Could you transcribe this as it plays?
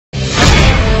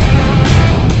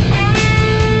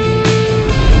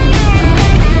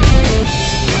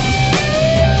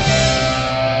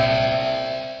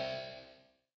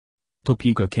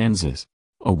Topeka, Kansas.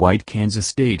 A white Kansas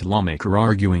state lawmaker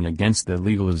arguing against the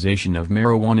legalization of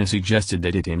marijuana suggested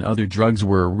that it and other drugs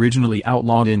were originally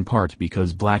outlawed in part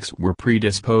because blacks were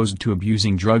predisposed to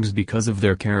abusing drugs because of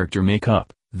their character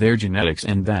makeup, their genetics,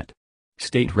 and that.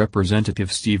 State Representative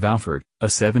Steve Alford, a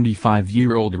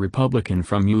 75-year-old Republican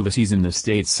from Ulysses in the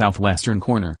state's southwestern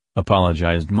corner,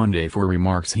 apologized Monday for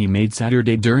remarks he made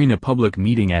Saturday during a public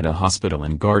meeting at a hospital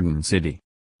in Garden City.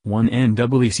 One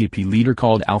NAACP leader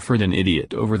called Alford an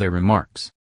idiot over their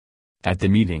remarks. At the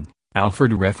meeting,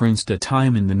 Alford referenced a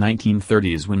time in the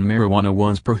 1930s when marijuana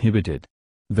was prohibited.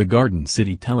 The Garden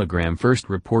City Telegram first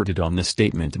reported on the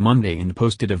statement Monday and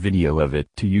posted a video of it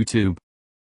to YouTube.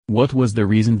 What was the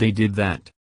reason they did that?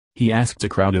 He asked a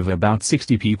crowd of about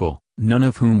 60 people, none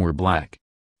of whom were black.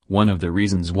 One of the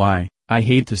reasons why, I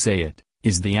hate to say it,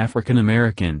 is the African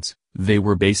Americans. They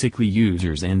were basically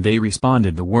users and they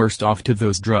responded the worst off to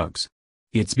those drugs.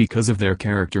 It's because of their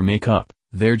character makeup,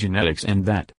 their genetics and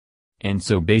that. And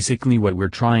so basically what we're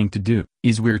trying to do,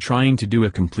 is we're trying to do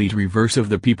a complete reverse of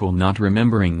the people not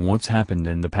remembering what's happened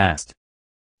in the past.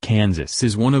 Kansas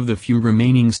is one of the few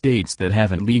remaining states that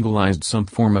haven't legalized some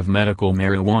form of medical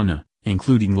marijuana,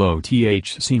 including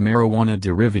low-THC marijuana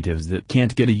derivatives that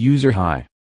can't get a user high.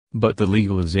 But the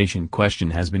legalization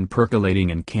question has been percolating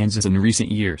in Kansas in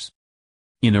recent years.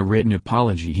 In a written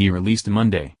apology he released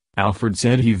Monday, Alford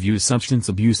said he views substance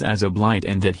abuse as a blight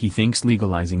and that he thinks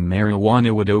legalizing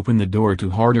marijuana would open the door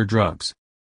to harder drugs.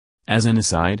 As an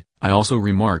aside, I also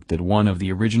remarked that one of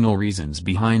the original reasons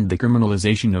behind the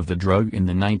criminalization of the drug in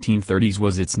the 1930s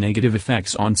was its negative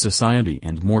effects on society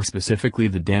and more specifically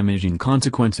the damaging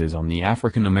consequences on the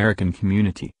African American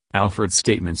community, Alford's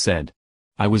statement said.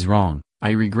 I was wrong, I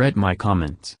regret my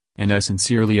comments, and I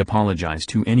sincerely apologize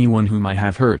to anyone whom I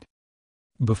have hurt.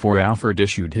 Before Alford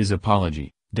issued his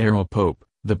apology, Darrell Pope,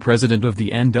 the president of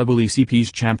the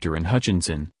NAACP's chapter in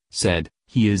Hutchinson, said,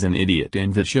 he is an idiot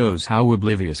and that shows how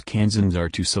oblivious Kansans are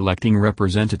to selecting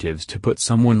representatives to put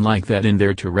someone like that in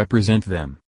there to represent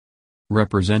them.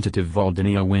 Representative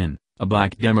Valdenia Wynn, a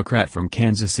black Democrat from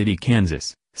Kansas City,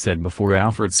 Kansas, said before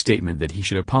Alford's statement that he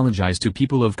should apologize to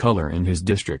people of color in his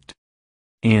district.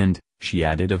 And, she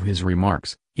added of his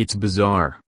remarks, it's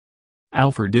bizarre.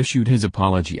 Alford issued his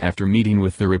apology after meeting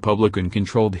with the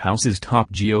Republican-controlled House's top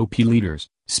GOP leaders,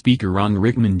 Speaker Ron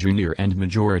Rickman Jr. and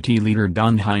Majority Leader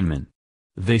Don Hyneman.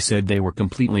 They said they were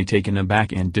completely taken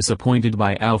aback and disappointed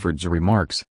by Alford's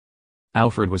remarks.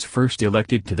 Alford was first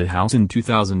elected to the House in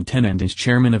 2010 and is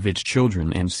chairman of its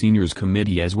Children and Seniors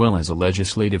Committee as well as a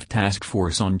legislative task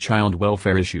force on child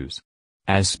welfare issues.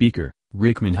 As Speaker,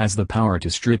 Rickman has the power to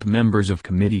strip members of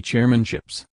committee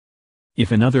chairmanships.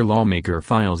 If another lawmaker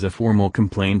files a formal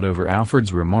complaint over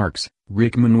Alford's remarks,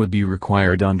 Rickman would be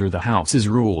required under the House's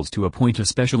rules to appoint a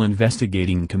special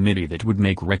investigating committee that would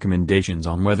make recommendations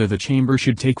on whether the chamber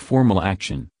should take formal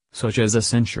action, such as a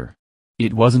censure.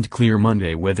 It wasn't clear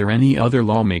Monday whether any other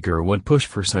lawmaker would push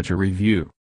for such a review.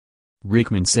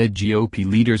 Rickman said GOP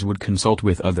leaders would consult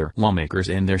with other lawmakers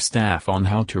and their staff on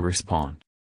how to respond.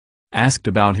 Asked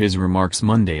about his remarks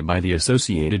Monday by the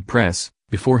Associated Press,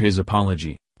 before his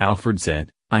apology, Alford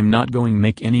said, I'm not going to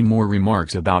make any more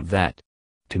remarks about that.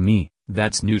 To me,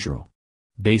 that's neutral.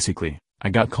 Basically, I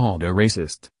got called a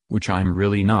racist, which I'm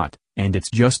really not, and it's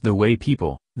just the way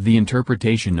people, the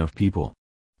interpretation of people.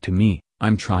 To me,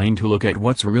 I'm trying to look at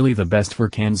what's really the best for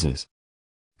Kansas.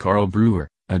 Carl Brewer,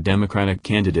 a Democratic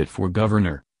candidate for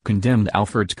governor, condemned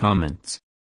Alford's comments.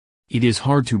 It is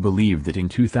hard to believe that in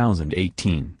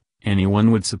 2018, anyone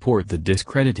would support the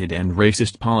discredited and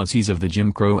racist policies of the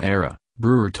Jim Crow era,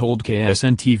 Brewer told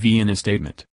KSN-TV in a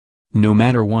statement. No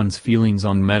matter one's feelings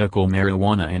on medical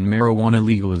marijuana and marijuana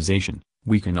legalization,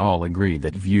 we can all agree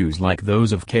that views like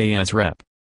those of KS Rep.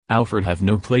 Alford have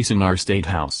no place in our state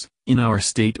house, in our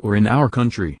state or in our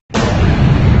country.